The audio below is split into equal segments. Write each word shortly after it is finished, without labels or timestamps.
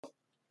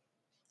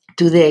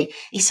today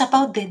is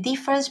about the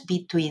difference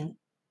between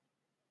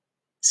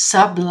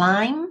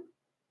sublime,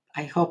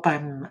 I hope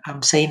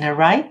I'm saying it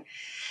right,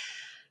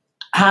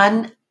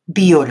 and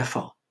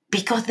beautiful,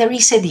 because there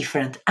is a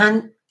difference.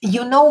 And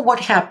you know what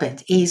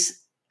happened is,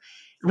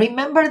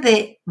 remember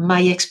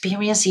my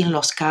experience in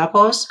Los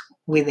Cabos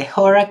with the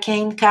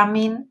hurricane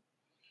coming,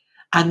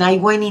 and I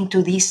went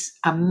into this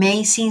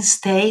amazing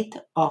state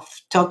of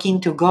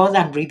talking to God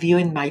and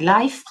reviewing my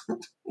life.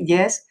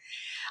 Yes,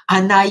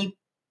 and I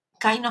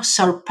kind of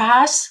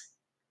surpassed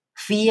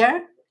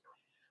fear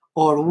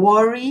or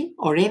worry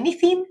or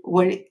anything,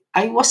 where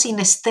I was in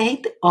a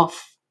state of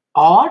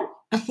awe,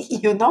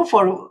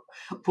 for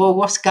what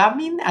was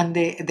coming, and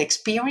the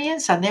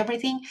experience and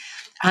everything.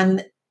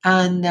 And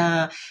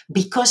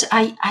because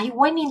I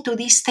went into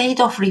this state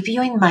of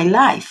reviewing my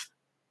life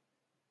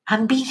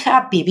and being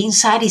happy, being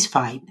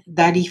satisfied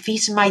that if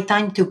it's my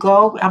time to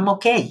go, I'm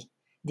okay.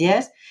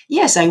 Yes.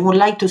 Yes, I would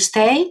like to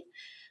stay.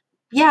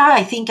 Yeah,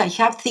 I think I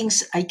have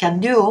things I can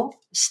do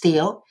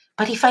still,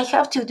 but if I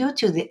have to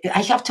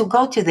I have to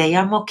go today,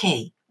 I'm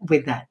okay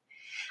with that.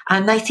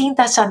 And I think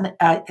that's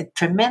a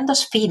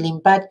tremendous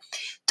feeling. But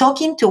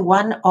talking to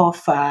one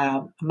of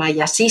my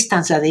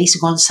assistants, that is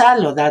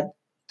Gonzalo, that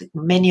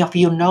many of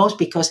you knows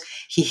because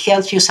he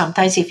helps you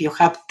sometimes if you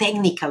have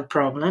technical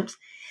problems.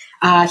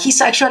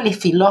 He's actually a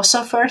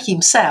philosopher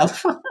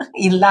himself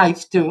in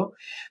life too,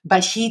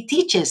 but he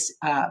teaches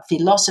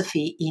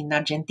philosophy in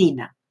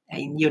Argentina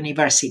in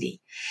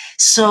university.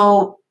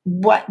 So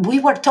what we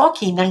were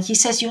talking, and he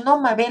says,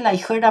 Mabel, I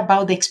heard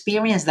about the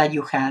experience that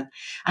you had,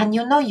 and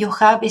you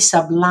have a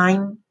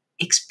sublime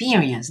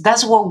experience.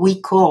 That's what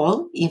we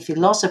call in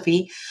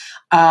philosophy.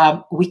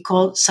 We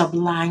call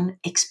sublime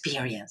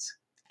experience.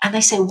 And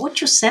I said,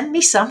 would you send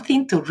me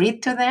something to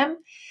read to them,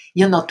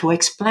 to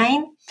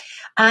explain?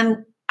 And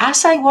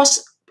as I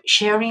was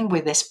sharing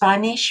with the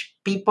Spanish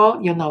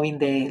people, in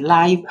the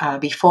live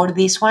before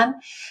this one,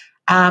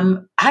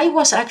 I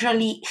was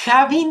actually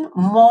having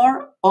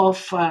more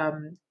of,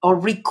 or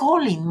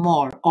recalling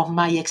more of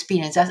my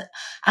experiences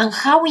and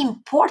how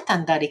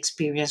important that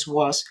experience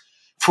was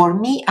for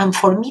me and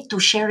for me to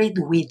share it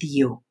with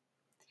you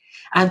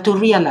and to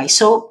realize.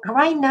 So,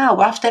 right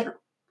now, after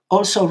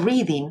also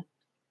reading,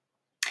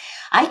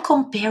 I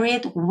compare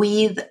it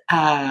with,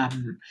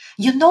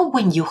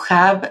 when you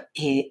have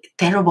a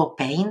terrible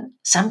pain,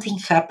 something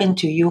happened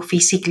to you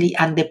physically,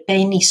 and the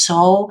pain is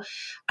so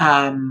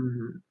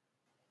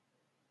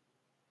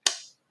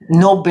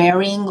no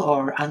bearing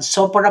or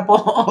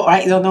insufferable, or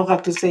I don't know how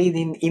to say it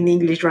in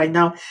English right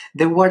now.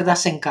 The word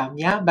doesn't come,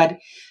 yeah, but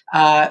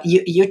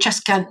you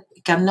just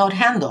cannot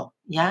handle,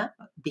 yeah,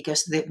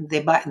 because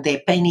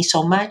the pain is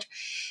so much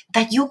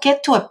that you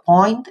get to a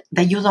point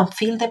that you don't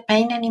feel the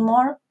pain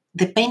anymore.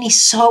 The pain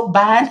is so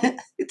bad,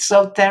 it's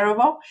so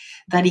terrible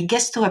that it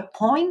gets to a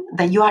point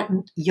that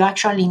you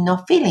actually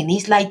not feeling.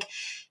 It's like,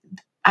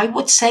 I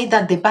would say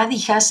that the body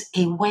has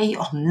a way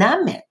of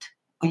numb it,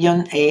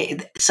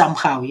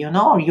 somehow,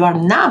 or you are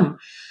numb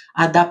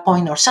at that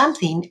point or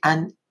something.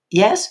 And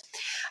yes,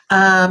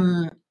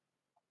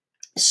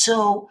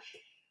 so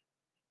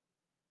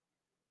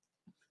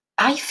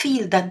I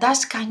feel that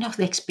that's kind of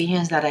the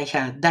experience that I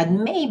had, that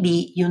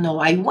maybe,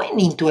 I went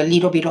into a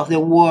little bit of the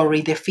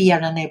worry, the fear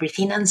and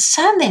everything. And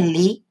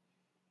suddenly,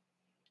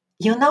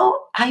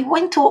 I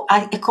went to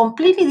a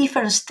completely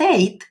different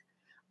state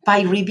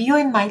by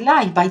reviewing my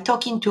life, by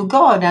talking to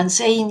God and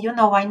saying,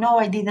 I know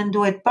I didn't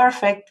do it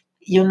perfect.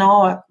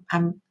 I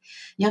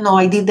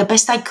did the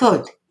best I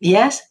could.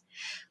 Yes.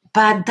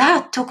 But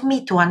that took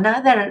me to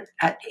another,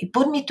 it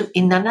put me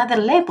in another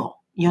level,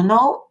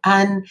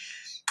 and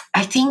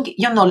I think,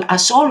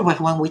 as always,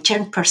 when we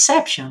change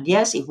perception,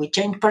 yes, if we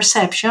change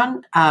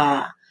perception,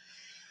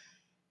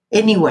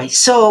 anyway,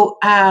 so,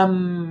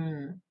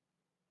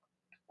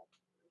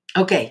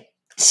 okay.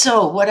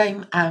 So what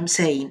I'm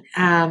saying,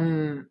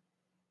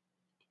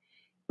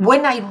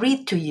 when I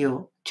read to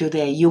you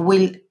today, you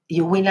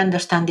will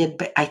understand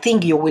it. I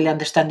think you will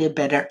understand it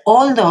better,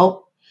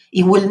 although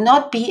it will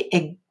not be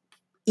a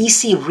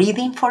easy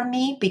reading for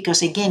me,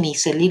 because again,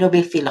 it's a little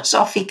bit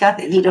philosophical,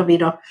 a little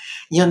bit of,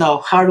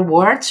 hard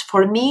words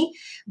for me,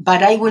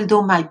 but I will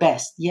do my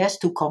best, yes,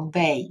 to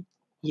convey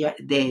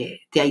the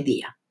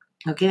idea.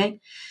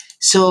 Okay.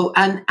 So,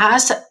 and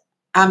as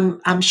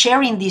I'm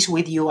sharing this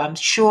with you, I'm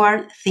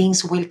sure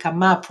things will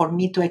come up for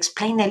me to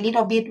explain a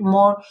little bit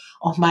more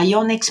of my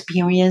own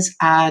experience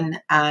and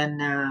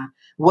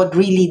what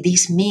really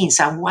this means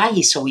and why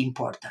it's so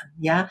important.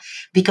 Yeah,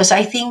 because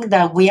I think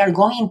that we are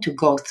going to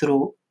go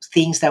through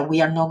things that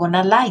we are not going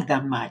to like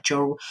that much,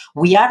 or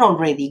we are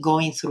already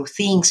going through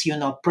things,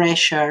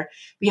 pressure,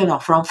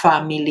 from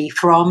family,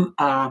 from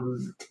a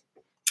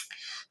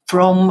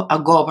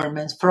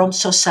government, from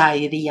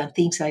society, and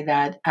things like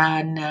that.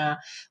 And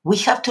we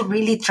have to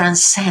really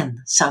transcend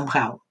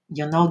somehow,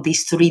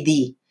 this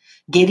 3D,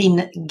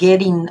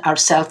 getting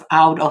ourselves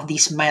out of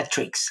this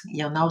matrix,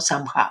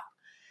 somehow.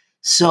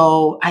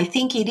 So I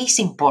think it is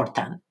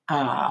important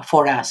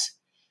for us.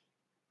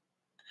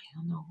 I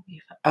don't know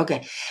if,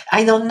 okay.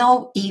 I don't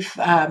know if,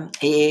 I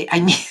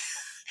mean,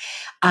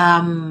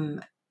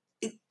 Um,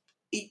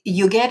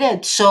 you get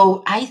it?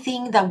 So I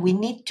think that we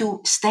need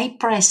to stay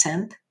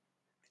present,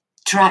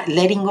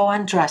 letting go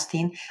and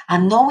trusting,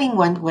 and knowing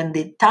when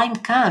the time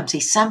comes,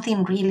 it's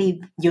something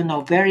really,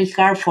 very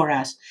hard for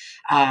us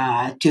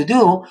to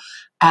do.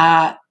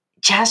 Uh,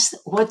 just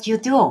what you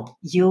do,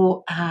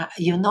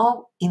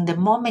 in the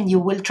moment you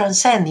will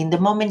transcend, in the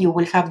moment you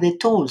will have the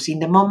tools, in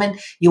the moment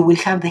you will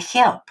have the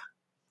help.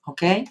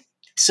 Okay,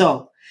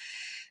 so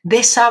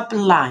the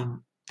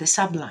sublime,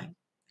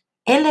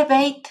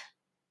 elevate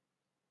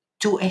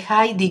to a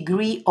high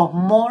degree of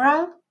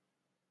moral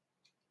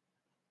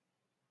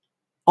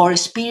or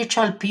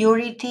spiritual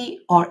purity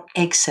or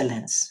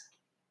excellence.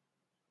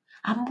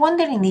 I'm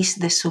wondering, is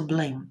the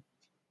sublime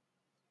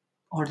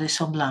or the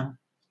sublime?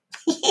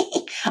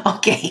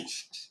 Okay.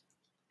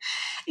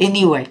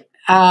 Anyway,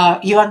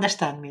 you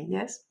understand me,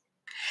 yes?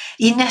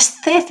 In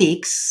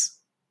aesthetics,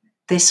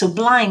 the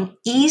sublime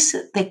is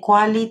the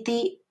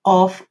quality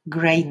of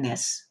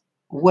greatness,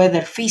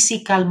 whether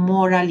physical,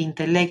 moral,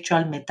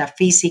 intellectual,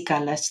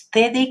 metaphysical,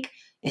 aesthetic,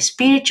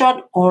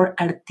 spiritual, or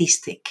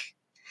artistic.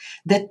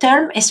 The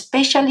term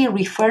especially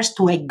refers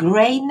to a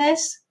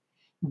greatness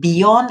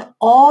beyond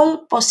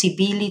all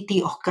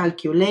possibility of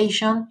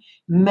calculation,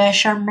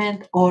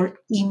 measurement, or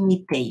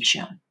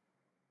imitation.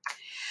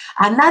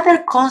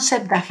 Another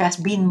concept that has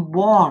been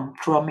born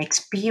from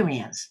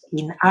experience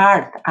in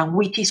art and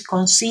which is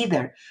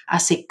considered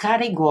as a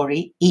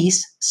category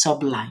is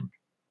sublime.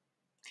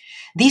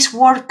 This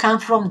word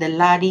comes from the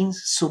Latin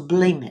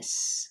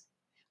sublimis,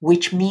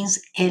 which means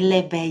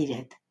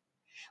elevated,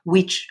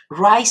 which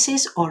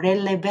rises or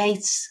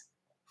elevates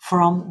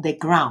from the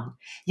ground.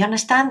 You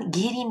understand?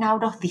 Getting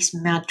out of this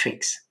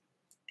matrix,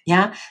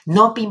 yeah,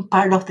 not being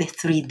part of the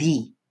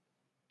 3D,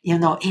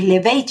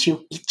 elevates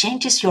you. It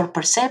changes your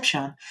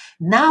perception.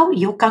 Now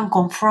you can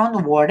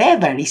confront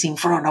whatever is in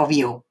front of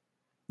you.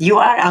 You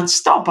are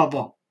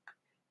unstoppable.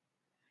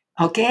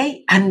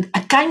 Okay? And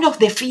a kind of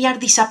the fear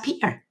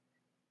disappear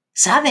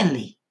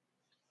suddenly.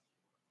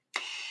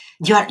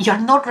 You're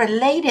not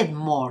related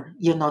more,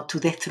 to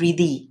the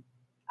 3D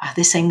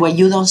the same way.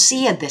 You don't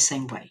see it the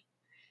same way.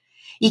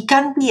 It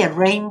can be a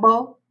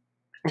rainbow,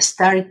 a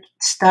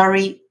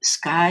starry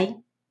sky,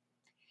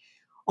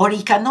 or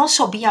it can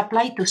also be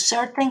applied to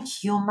certain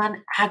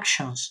human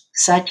actions,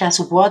 such as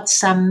what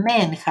some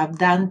men have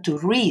done to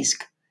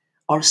risk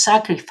or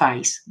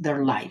sacrifice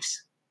their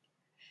lives.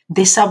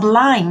 The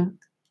sublime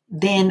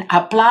then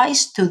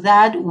applies to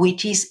that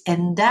which is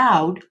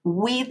endowed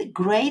with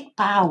great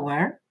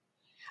power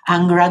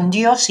and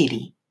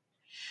grandiosity,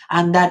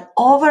 and that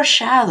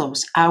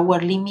overshadows our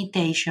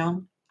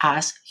limitation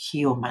as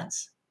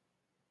humans.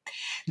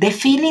 The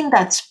feeling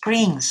that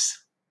springs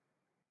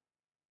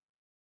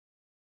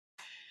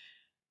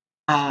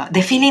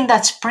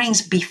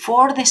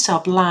before the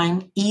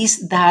sublime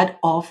is that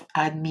of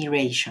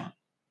admiration.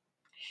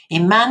 A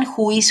man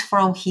who is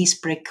from his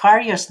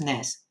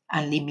precariousness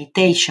and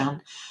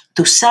limitation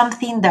to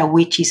something that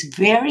which is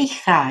very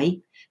high,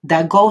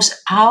 that goes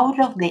out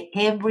of the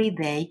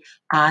everyday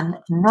and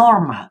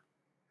normal.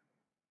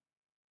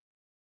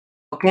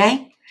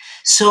 Okay?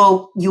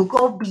 So you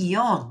go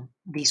beyond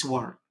this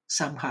world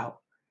somehow.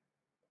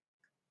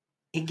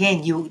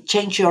 Again, you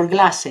change your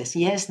glasses.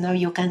 Yes, now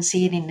you can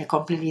see it in a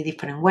completely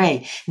different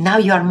way. Now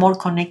you are more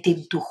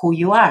connected to who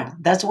you are.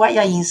 That's why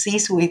I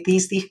insist with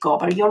this: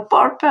 discover your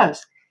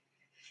purpose.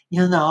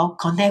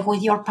 Connect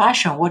with your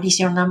passion. What is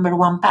your number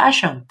one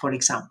passion, for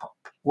example?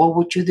 What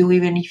would you do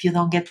even if you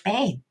don't get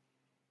paid?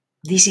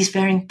 This is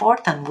very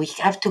important. We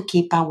have to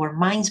keep our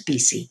minds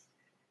busy.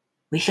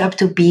 We have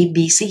to be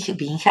busy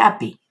being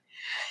happy.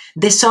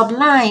 The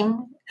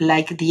sublime,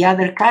 like the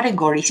other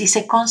categories, is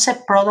a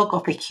concept product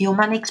of a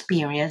human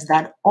experience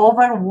that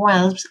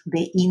overwhelms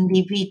the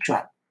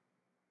individual.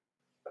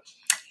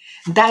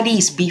 That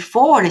is,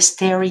 before a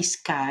starry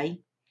sky,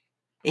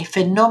 a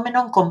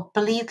phenomenon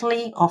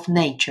completely of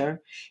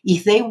nature,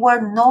 if there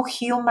were no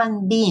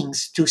human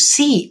beings to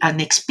see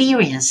and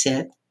experience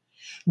it,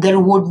 there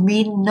would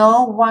be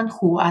no one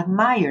who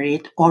admired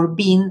it or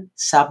been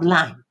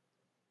sublime.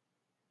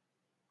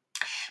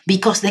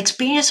 Because the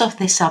experience of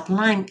the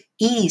sublime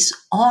is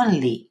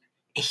only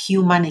a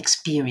human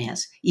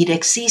experience. It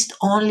exists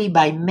only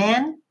by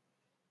men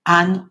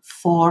and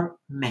for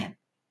men.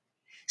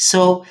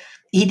 So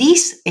it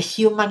is a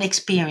human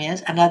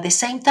experience, and at the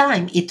same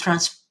time, it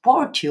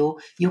transports you.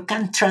 You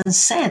can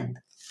transcend,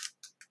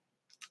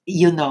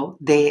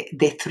 the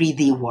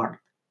 3D world.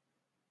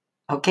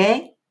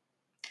 Okay?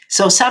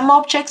 So some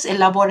objects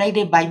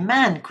elaborated by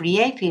man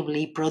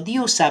creatively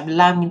produce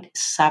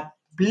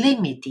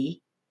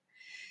sublimity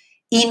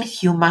in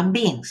human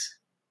beings.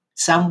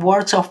 Some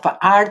works of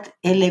art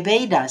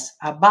elevate us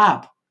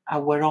above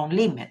our own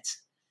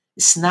limits,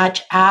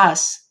 snatch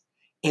us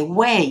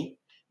away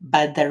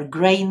by their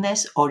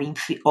greatness or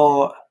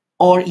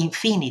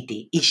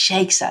infinity. It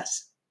shakes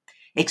us.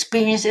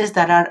 Experiences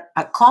that are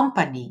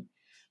accompanied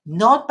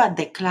not by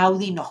the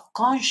clouding of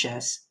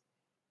conscience,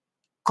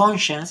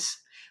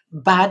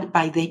 but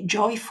by the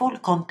joyful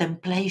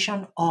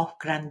contemplation of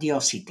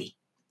grandiosity.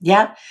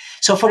 Yeah.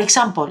 So, for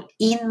example,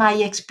 in my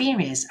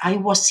experience, I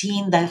was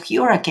seeing the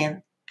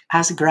hurricane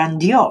as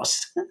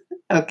grandiose,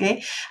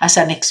 okay, as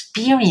an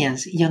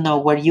experience,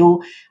 where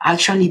you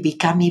actually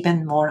become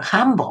even more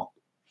humble.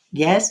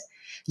 Yes.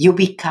 You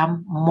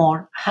become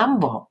more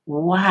humble.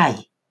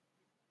 Why?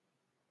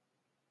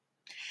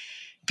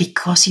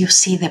 Because you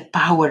see the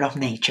power of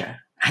nature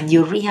and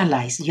you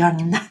realize you're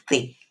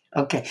nothing,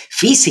 okay,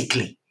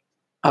 physically,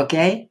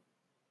 okay?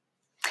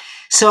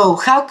 So,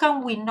 how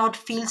can we not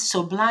feel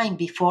sublime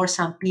before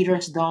St.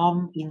 Peter's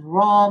Dome in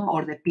Rome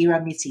or the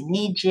pyramids in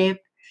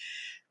Egypt?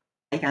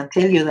 I can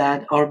tell you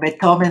that, or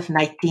Beethoven's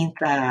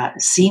 19th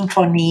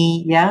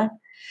Symphony, yeah?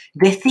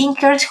 The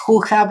thinkers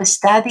who have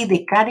studied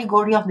the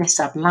category of the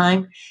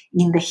sublime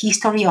in the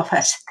history of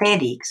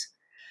aesthetics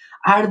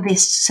are the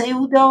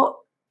pseudo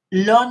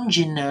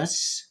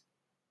Longinus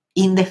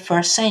in the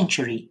first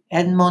century,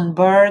 Edmund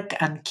Burke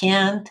and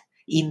Kant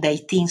in the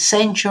 18th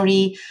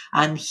century,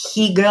 and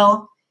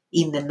Hegel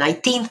in the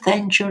 19th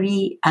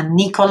century, and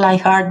Nikolai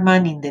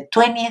Hartmann in the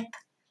 20th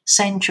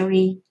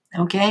century.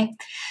 Okay,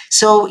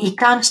 so it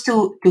comes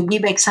to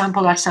give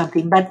example or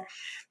something, but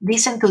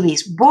listen to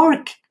this.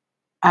 Burke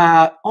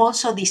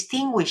also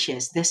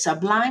distinguishes the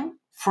sublime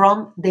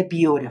from the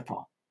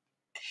beautiful.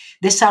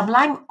 The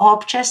sublime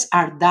objects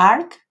are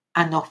dark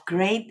and of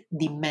great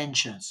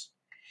dimensions.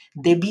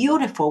 The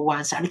beautiful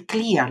ones are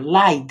clear,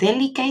 light,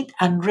 delicate,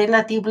 and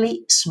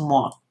relatively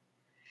small.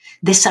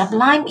 The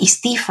sublime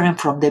is different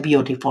from the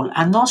beautiful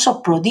and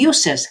also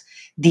produces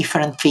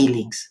different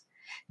feelings.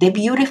 The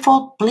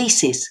beautiful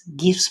pleases,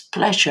 gives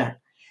pleasure.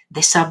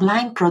 The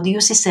sublime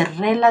produces a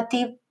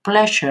relative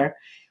pleasure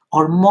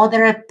or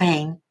moderate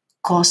pain,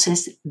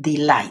 causes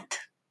delight.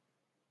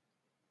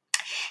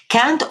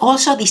 Kant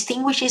also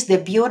distinguishes the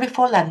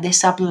beautiful and the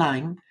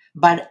sublime,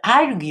 but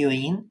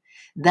arguing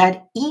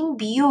that in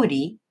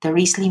beauty there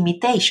is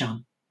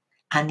limitation,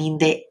 and in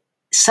the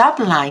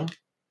sublime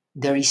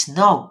there is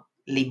no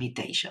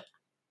limitation.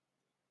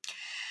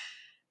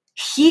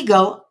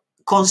 Hegel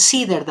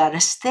considered that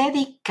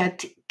aesthetic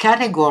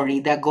category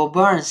that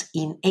governs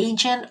in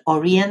ancient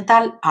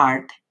Oriental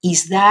art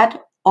is that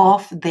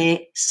of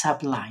the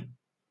sublime.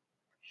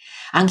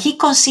 And he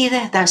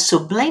considers that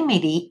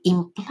sublimity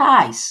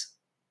implies,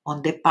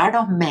 on the part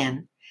of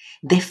man,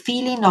 the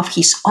feeling of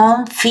his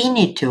own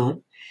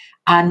finitude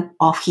and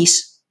of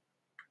his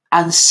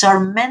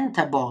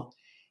unsurmountable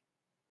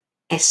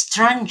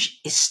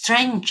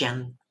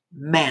estrangement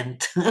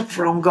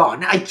from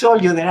God. I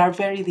told you there are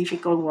very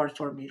difficult words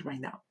for me right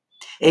now,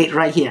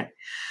 right here.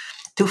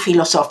 Too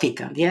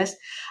philosophical, yes?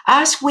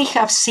 As we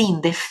have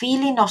seen, the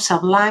feeling of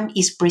sublime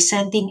is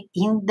presenting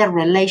in the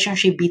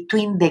relationship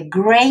between the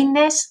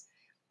greatness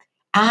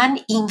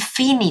and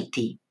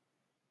infinity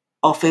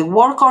of a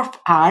work of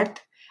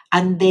art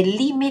and the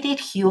limited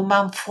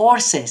human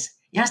forces.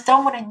 You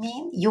understand what I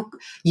mean?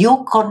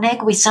 You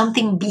connect with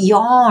something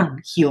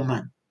beyond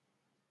human.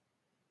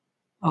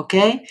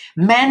 Okay?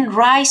 Man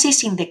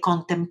rises in the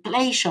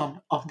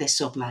contemplation of the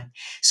sublime.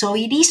 So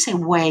it is a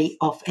way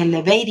of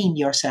elevating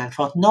yourself,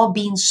 of not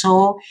being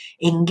so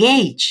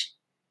engaged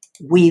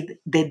with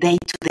the day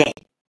to day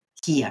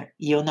here,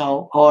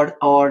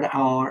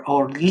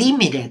 or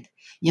limited,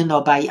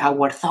 by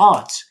our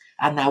thoughts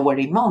and our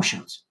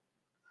emotions.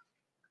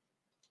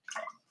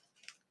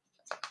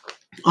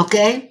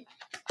 Okay?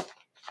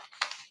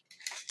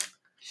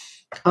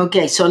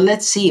 Okay, so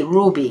let's see,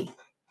 Ruby.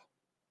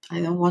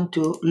 I don't want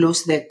to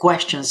lose the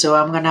question, so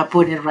I'm going to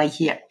put it right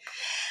here.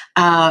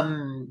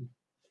 Ciao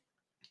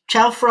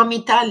from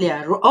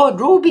Italia. Oh,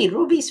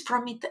 Ruby's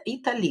from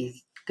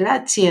Italy.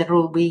 Grazie,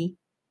 Ruby.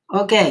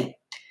 Okay.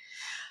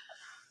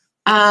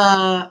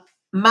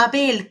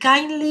 Mabel,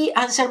 kindly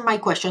answer my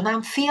question.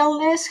 I'm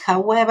fearless.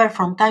 However,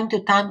 from time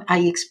to time, I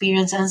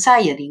experience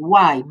anxiety.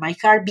 Why? My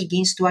heart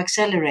begins to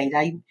accelerate.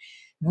 I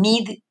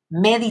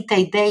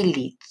meditate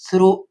daily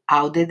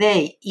throughout the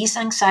day. Is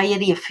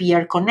anxiety a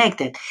fear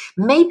connected?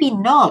 Maybe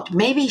not.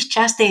 Maybe it's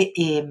just a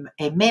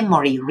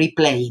memory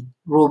replaying,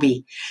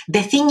 Ruby.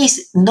 The thing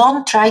is,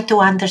 don't try to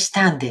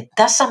understand it.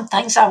 That's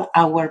sometimes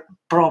our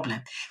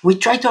problem. We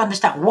try to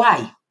understand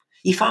why.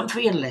 If I'm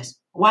fearless,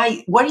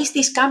 why? Where is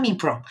this coming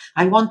from?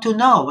 I want to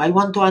know. I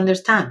want to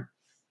understand.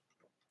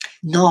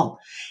 No.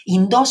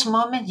 In those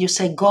moments, you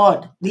say,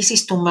 God, this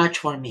is too much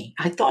for me.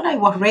 I thought I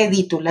was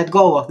ready to let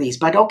go of this,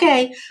 but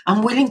okay,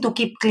 I'm willing to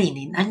keep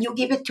cleaning. And you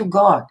give it to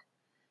God.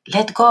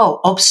 Let go.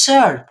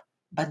 Observe,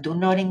 but do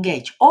not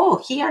engage.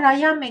 Oh, here I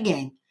am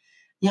again.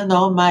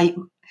 My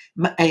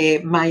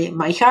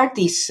heart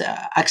is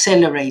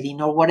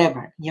accelerating or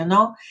whatever,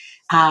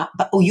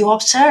 but you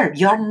observe.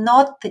 You are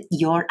not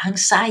your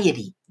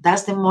anxiety.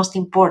 That's the most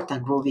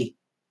important, Ruby.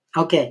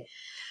 Okay.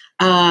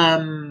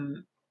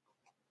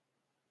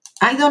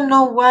 I don't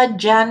know what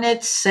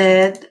Janet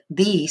said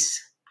this.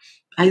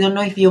 I don't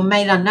know if you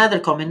made another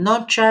comment,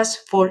 not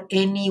just for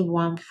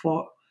anyone,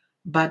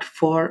 but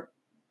for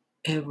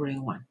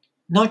everyone.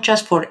 Not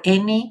just for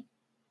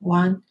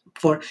anyone,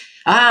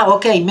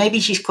 okay, maybe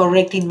she's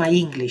correcting my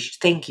English.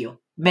 Thank you.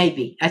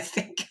 Maybe, I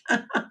think.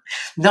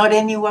 Not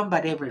anyone,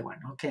 but everyone.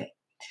 Okay.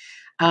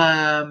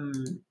 Um,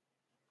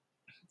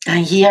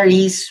 and here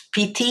is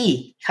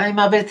PT. Hi,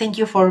 Mabel. Thank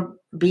you for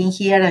being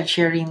here and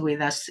sharing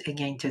with us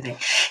again today.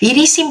 It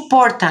is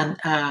important,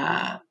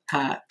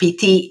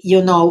 PT,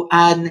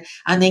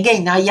 and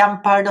again, I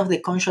am part of the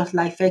Conscious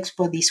Life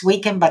Expo this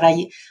weekend, but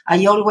I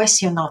always,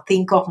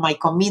 think of my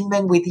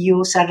commitment with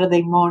you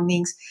Saturday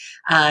mornings,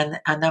 and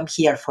I'm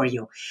here for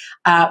you.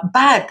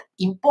 But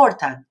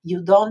important,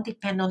 you don't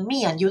depend on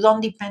me, and you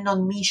don't depend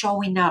on me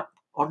showing up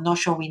or not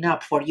showing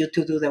up for you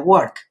to do the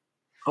work.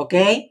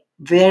 Okay?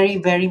 Very,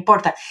 very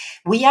important.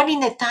 We are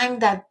in a time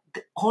that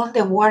all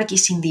the work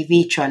is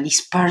individual,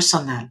 is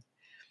personal,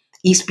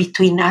 is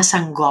between us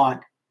and God.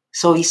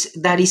 So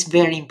that is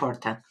very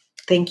important.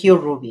 Thank you,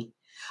 Ruby.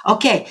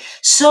 Okay,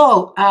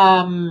 so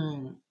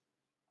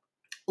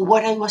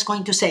what I was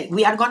going to say,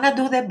 we are going to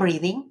do the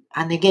breathing.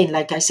 And again,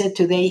 like I said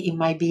today, it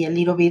might be a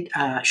little bit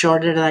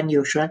shorter than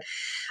usual.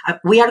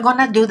 We are going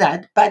to do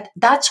that. But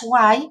that's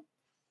why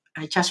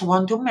I just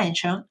want to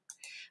mention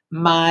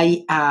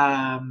my,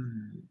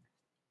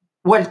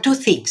 two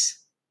things.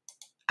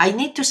 I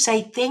need to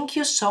say thank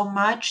you so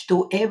much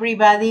to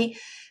everybody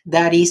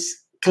that is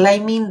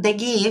claiming the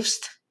gifts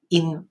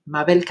in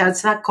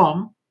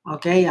mabelcats.com.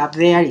 Okay, up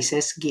there it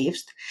says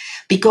gifts.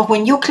 Because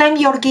when you claim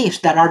your gifts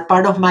that are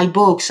part of my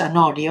books and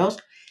audios,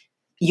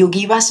 you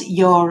give us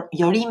your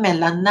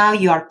email, and now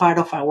you are part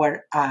of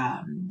our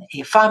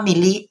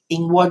family.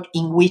 In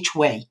which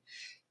way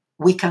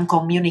we can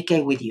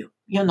communicate with you?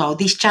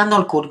 This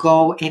channel could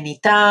go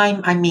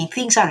anytime. I mean,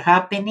 things are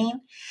happening.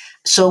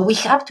 So we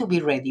have to be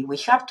ready. We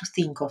have to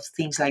think of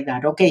things like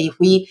that. Okay, if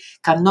we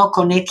cannot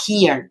connect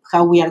here,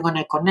 how we are going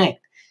to connect?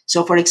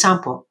 So, for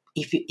example,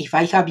 if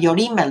I have your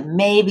email,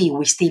 maybe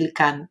we still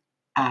can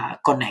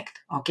connect,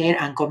 okay,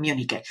 and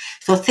communicate.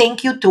 So,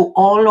 thank you to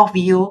all of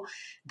you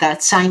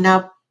that sign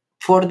up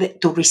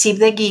to receive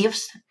the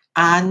gifts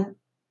and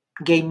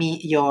gave me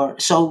your.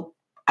 So,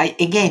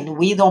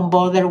 we don't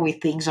bother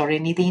with things or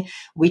anything.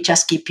 We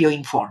just keep you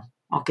informed,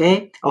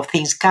 okay, of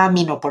things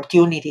coming,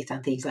 opportunities,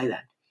 and things like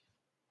that.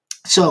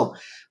 So,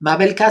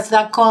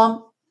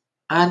 mabelcats.com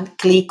and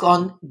click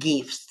on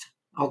gifts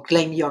or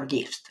claim your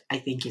gifts, I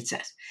think it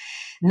says.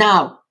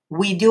 Now,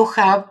 we do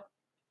have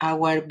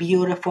our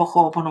beautiful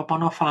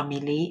Ho'oponopono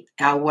family,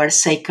 our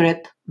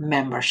sacred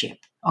membership.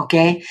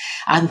 Okay.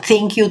 And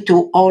thank you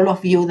to all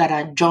of you that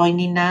are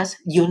joining us.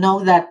 You know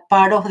that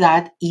part of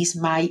that is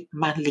my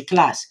monthly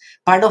class,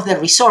 part of the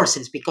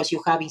resources, because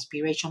you have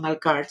inspirational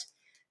cards.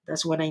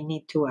 That's what I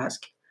need to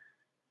ask.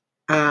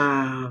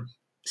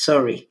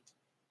 Sorry.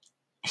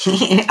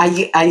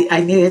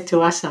 I needed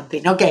to ask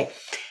something. Okay.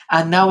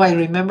 And now I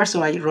remember,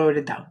 so I wrote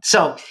it down.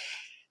 So,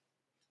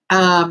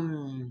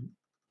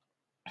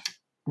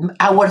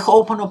 our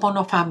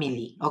Ho'oponopono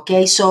family.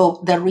 Okay.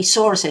 So the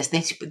resources,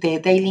 the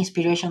daily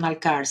inspirational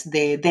cards,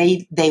 the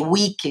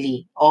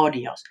weekly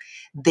audios,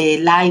 the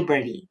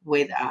library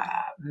with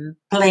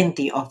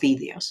plenty of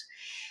videos.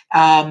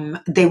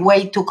 The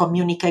way to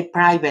communicate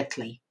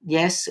privately,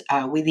 yes,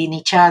 within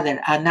each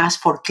other, and ask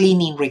for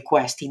cleaning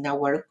requests in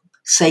our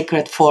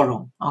sacred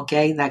forum,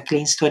 okay, that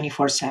cleans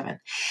 24/7.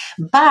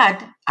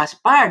 But as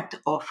part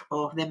of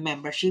the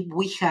membership,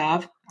 we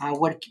have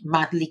our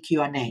monthly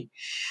Q&A.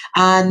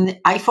 And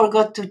I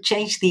forgot to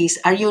change this.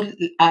 Are you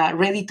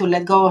ready to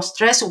let go of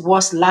stress?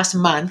 Was last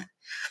month,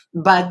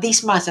 but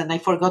this month, and I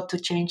forgot to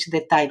change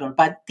the title,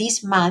 but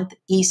this month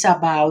is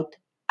about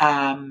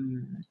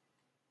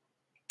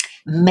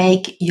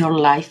make your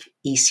life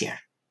easier.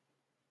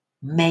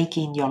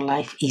 Making your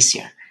life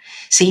easier.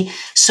 See,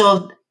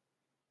 so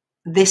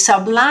the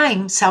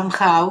sublime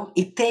somehow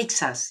it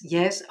takes us,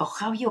 yes, of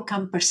how you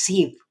can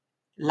perceive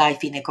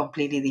life in a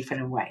completely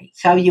different way,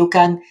 how you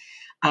can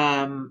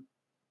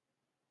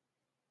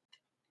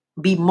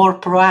be more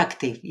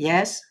proactive,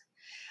 yes,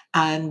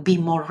 and be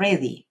more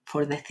ready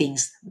for the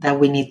things that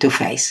we need to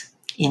face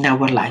in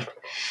our life.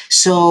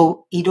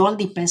 So it all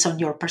depends on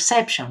your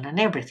perception and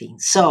everything.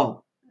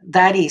 So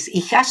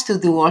it has to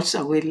do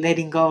also with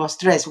letting go of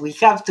stress. We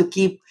have to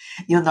keep,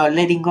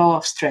 letting go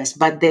of stress.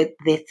 But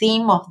the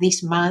theme of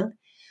this month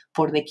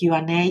for the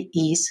Q&A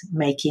is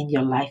making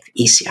your life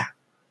easier.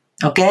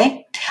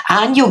 Okay?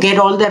 And you get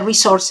all the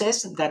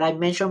resources that I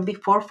mentioned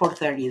before for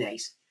 30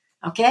 days.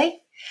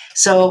 Okay?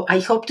 So I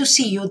hope to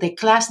see you. The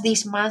class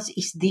this month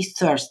is this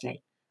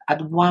Thursday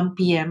at 1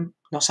 p.m.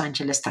 Los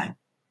Angeles time.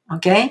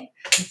 Okay?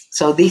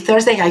 So this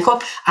Thursday, I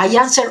hope I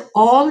answer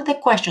all the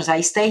questions.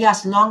 I stay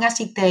as long as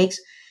it takes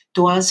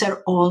to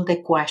answer all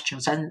the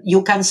questions. And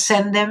you can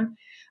send them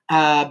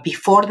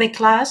before the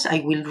class.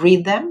 I will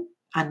read them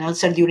and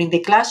answer during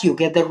the class. You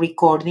get the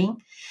recording.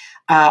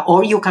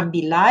 Or you can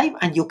be live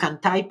and you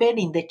can type it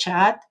in the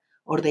chat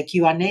or the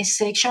Q&A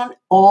section,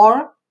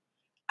 or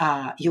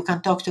you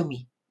can talk to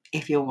me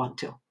if you want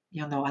to,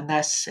 and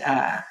that's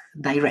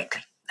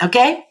directly.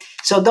 Okay?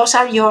 So those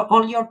are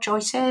all your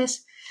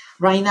choices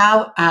right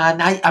now.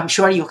 And I'm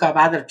sure you have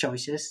other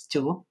choices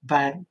too,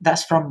 but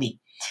that's from me.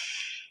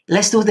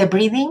 Let's do the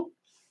breathing.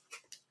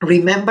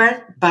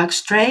 Remember, back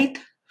straight,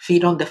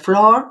 feet on the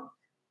floor,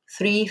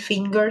 three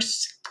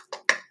fingers,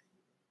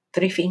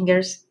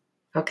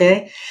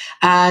 Okay,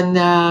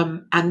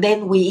 and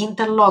then we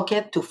interlock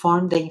it to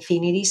form the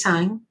infinity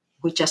sign.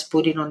 We just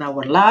put it on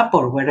our lap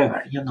or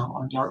wherever,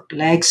 on your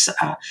legs,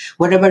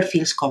 wherever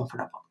feels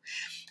comfortable.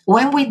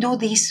 When we do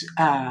this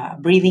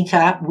breathing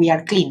ha, we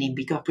are cleaning,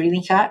 because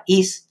breathing ha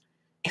is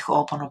a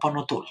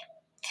Ho'oponopono tool.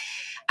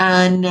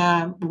 And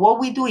what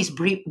we do is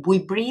we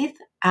breathe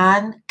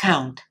and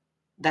count.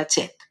 That's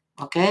it.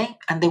 Okay.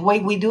 And the way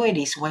we do it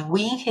is when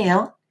we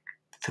inhale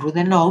through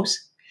the nose,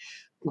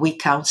 we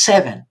count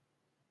 7.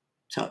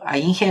 So I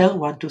inhale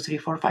 1, 2, 3,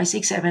 4, 5,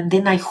 6, 7.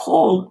 Then I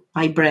hold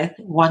my breath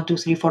 1, 2,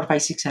 3, 4,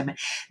 5, 6, 7.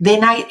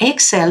 Then I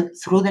exhale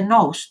through the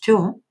nose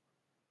too.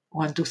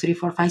 1, 2, 3,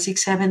 4, 5,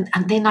 6, 7.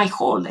 And then I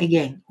hold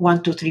again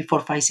 1, 2, 3, 4,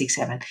 5, 6,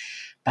 7.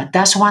 But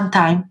that's one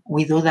time.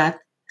 We do that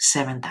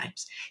 7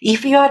 times.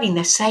 If you are in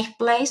a safe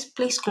place,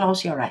 please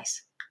close your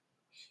eyes.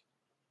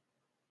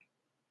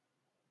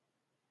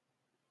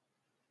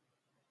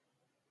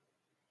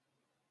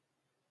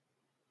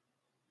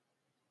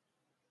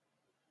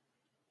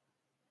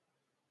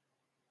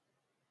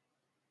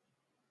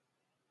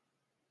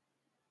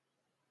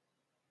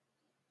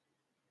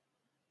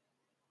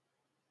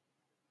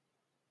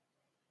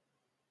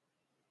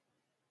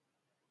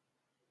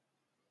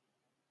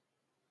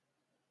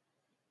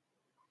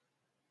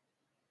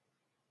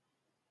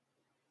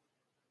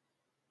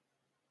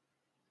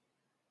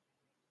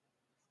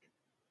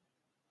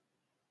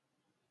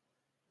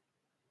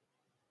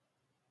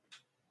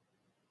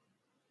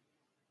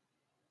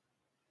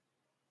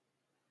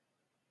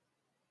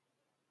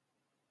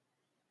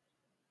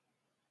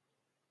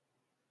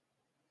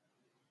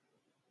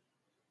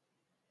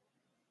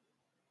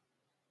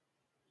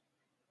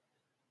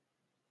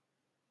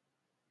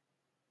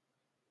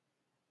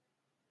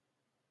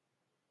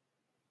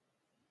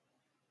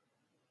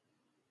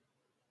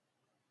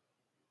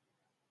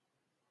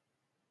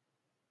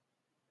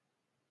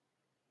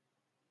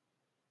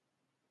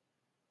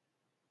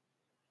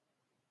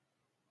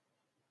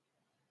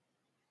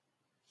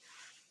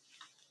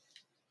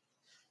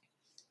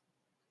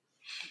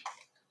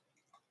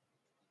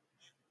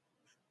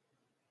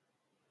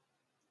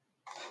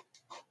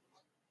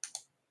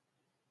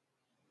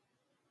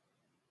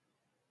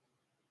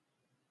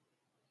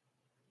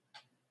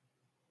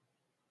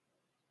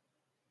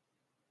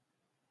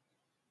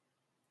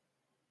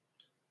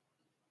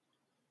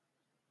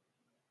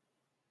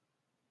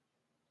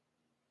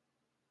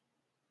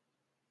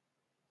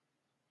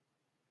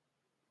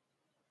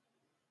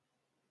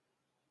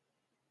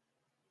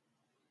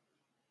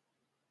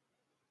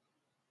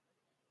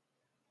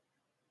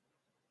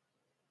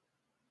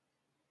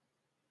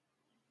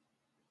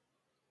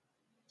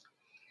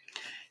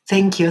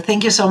 Thank you.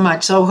 Thank you so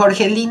much. So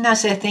Jorgelina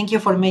says, thank you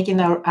for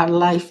making our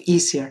life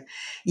easier.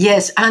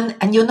 Yes. And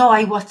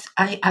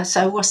as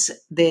I was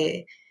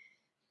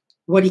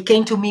what it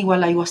came to me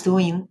while I was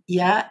doing,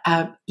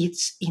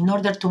 it's in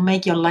order to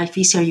make your life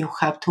easier, you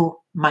have to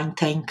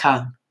maintain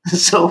calm.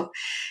 So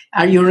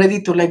are you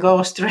ready to let go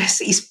of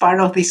stress? Is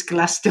part of this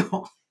class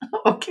too.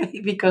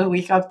 Okay. Because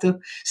we have to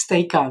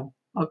stay calm.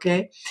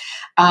 Okay.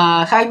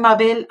 Hi,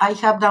 Mabel. I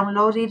have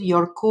downloaded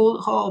your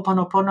cool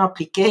Ho'oponopono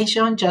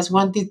application. Just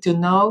wanted to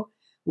know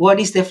what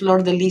is the fleur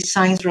de lis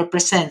signs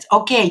represents.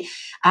 Okay.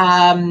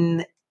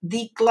 Go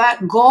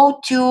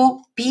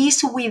to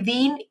Peace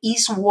Within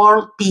is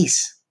World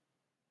Peace.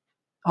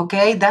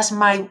 Okay. That's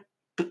my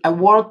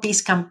World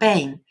Peace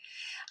campaign.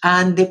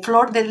 And the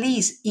fleur de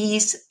lis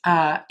is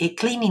a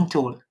cleaning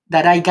tool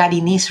that I got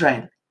in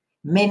Israel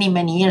many,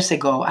 many years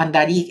ago. And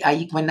that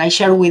when I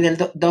shared with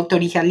Dr.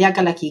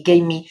 Ihaliakala, he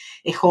gave me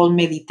a whole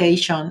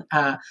meditation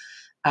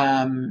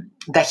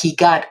that he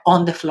got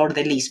on the fleur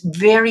de lis.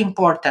 Very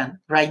important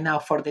right now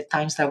for the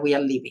times that we are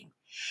living.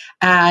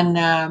 And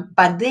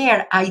but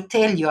there I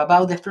tell you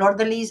about the fleur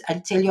de lis, I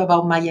tell you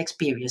about my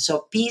experience.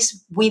 So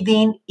Peace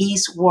Within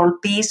is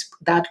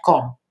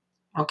worldpeace.com.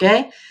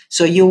 Okay,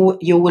 so you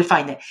will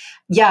find it.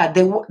 Yeah,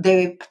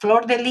 the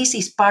fleur de lis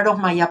is part of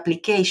my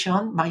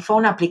application, my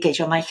phone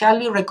application. I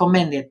highly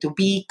recommend it to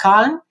be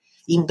calm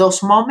in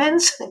those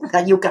moments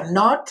that you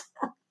cannot.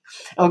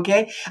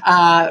 Okay,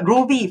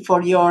 Ruby,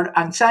 for your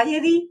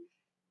anxiety,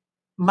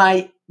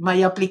 my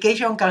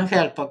application can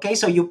help. Okay,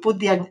 so you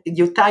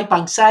type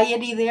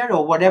anxiety there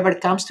or whatever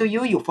comes to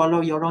you, you follow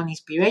your own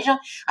inspiration,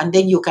 and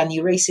then you can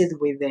erase it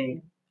with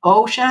the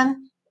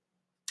ocean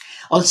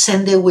or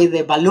send it with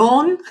a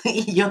balloon,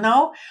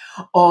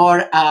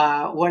 or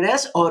what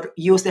else, or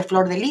use the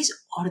fleur de lis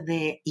or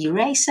the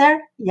eraser.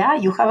 Yeah,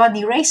 you have an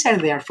eraser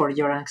there for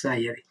your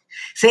anxiety.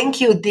 Thank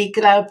you,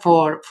 Dikla,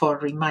 for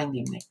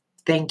reminding me.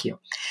 Thank you.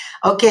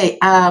 Okay,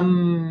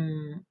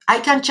 I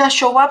can just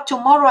show up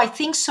tomorrow. I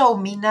think so,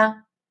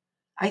 Mina.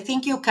 I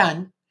think you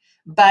can.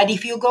 But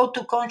if you go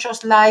to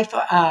Conscious Life,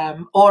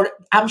 or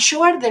I'm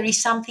sure there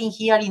is something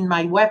here in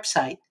my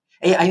website,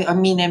 I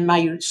mean, in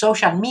my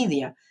social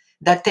media,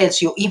 that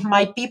tells you. If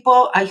my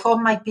people, I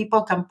hope my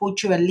people can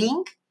put you a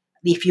link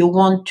if you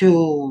want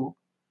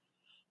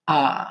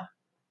uh,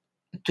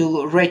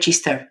 to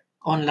register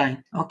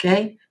online.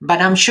 Okay, but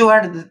I'm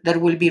sure there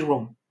will be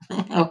room.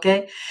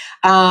 Okay.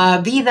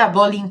 Vida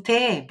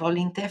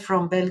Volinte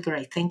from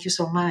Belgrade. Thank you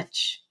so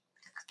much.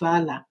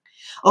 Vala.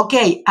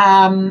 Okay.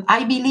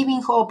 I believe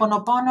in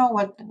Ho'oponopono.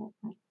 What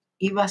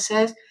Eva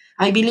says.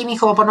 I believe in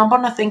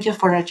Ho'oponopono. Thank you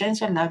for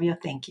attention. Love you.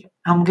 Thank you.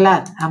 I'm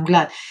glad. I'm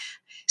glad.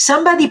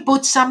 Somebody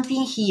put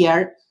something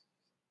here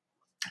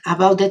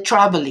about the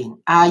traveling.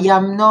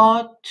 I'm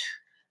gonna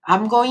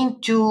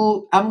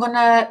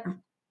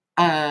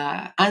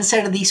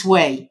answer this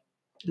way.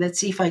 Let's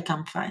see if I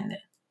can find it.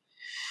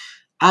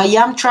 I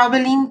am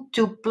traveling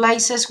to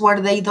places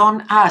where they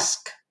don't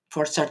ask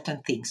for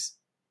certain things.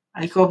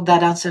 I hope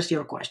that answers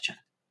your question.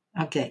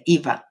 Okay,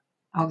 Eva.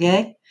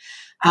 Okay.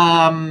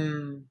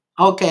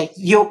 Okay,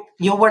 you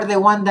were the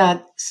one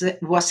that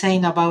was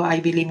saying about I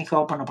believe in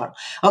Ho'oponopono.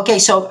 Okay,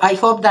 so I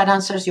hope that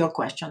answers your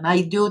question.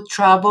 I do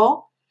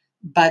travel,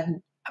 but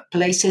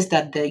places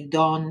that they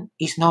don't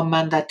is not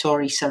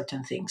mandatory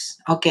certain things.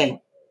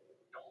 Okay,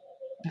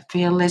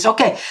 fearless.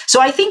 Okay,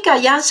 so I think I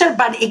answered,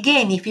 but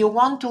again, if you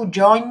want to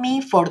join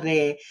me for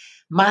the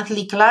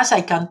monthly class,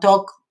 I can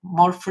talk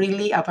more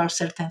freely about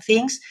certain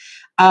things.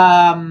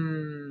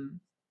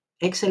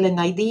 Excellent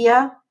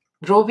idea.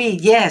 Ruby,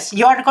 yes,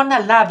 you are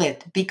gonna love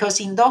it because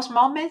in those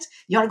moments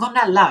you're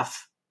gonna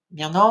laugh.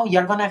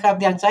 You're gonna have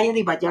the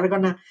anxiety, but you're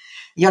gonna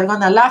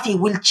laugh. It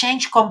will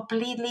change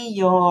completely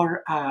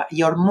your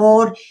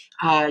mood,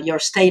 your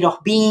state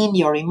of being,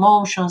 your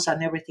emotions,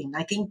 and everything.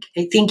 I think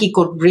it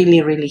could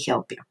really really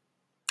help you.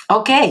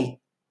 Okay,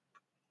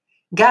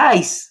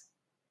 guys,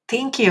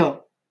 thank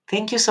you.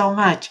 Thank you so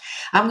much.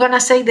 I'm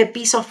gonna say the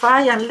piece of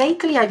I, and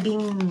lately I've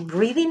been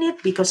reading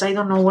it because I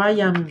don't know why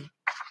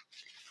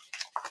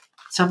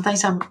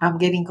sometimes I'm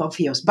getting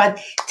confused. But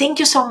thank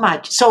you so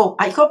much. So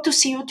I hope to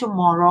see you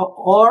tomorrow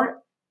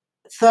or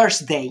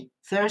Thursday.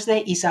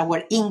 Thursday is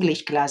our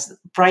English class.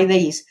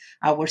 Friday is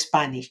our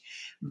Spanish.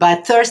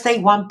 But Thursday,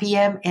 1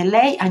 p.m.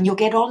 LA, and you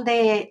get all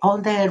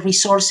the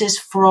resources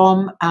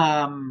from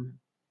I'm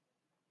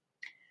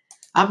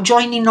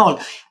joining all.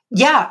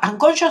 Yeah,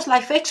 Unconscious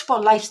Life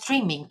Expo live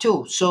streaming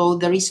too. So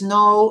there is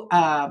no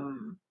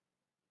I'm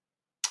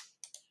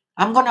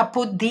gonna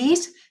put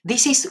this.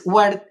 This is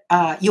where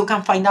you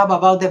can find out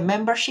about the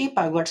membership,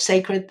 our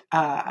sacred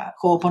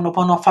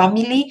Ho'oponopono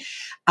family,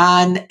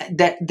 and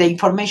the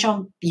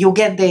information you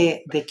get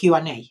the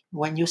Q&A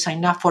when you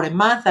sign up for a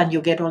month, and you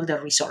get all the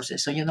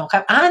resources. So you don't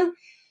have and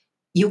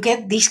you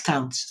get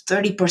discounts,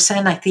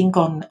 30%, I think,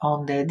 on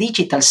the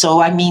digital.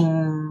 So I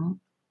mean,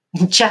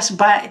 just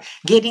by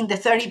getting the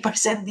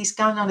 30%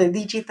 discount on the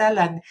digital,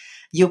 and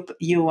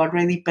you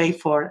already pay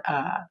for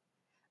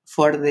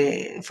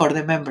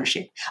the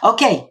membership.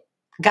 Okay,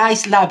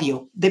 guys, love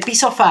you. The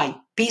peace of I.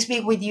 Peace be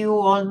with you,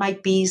 all my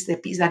peace, the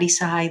peace that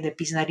is I, the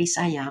peace that is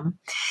I am.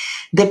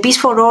 The peace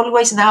for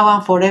always, now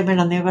and forever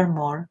and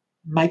evermore.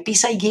 My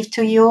peace I give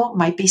to you,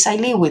 my peace I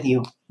leave with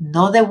you.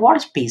 Not the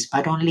world's peace,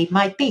 but only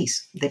my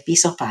peace, the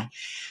peace of I.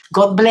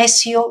 God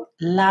bless you,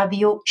 love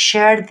you,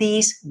 share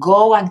this,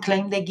 go and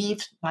claim the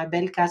gift,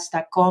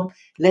 mybellcats.com.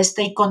 Let's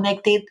stay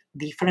connected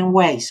different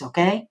ways,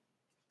 okay?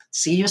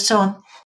 See you soon.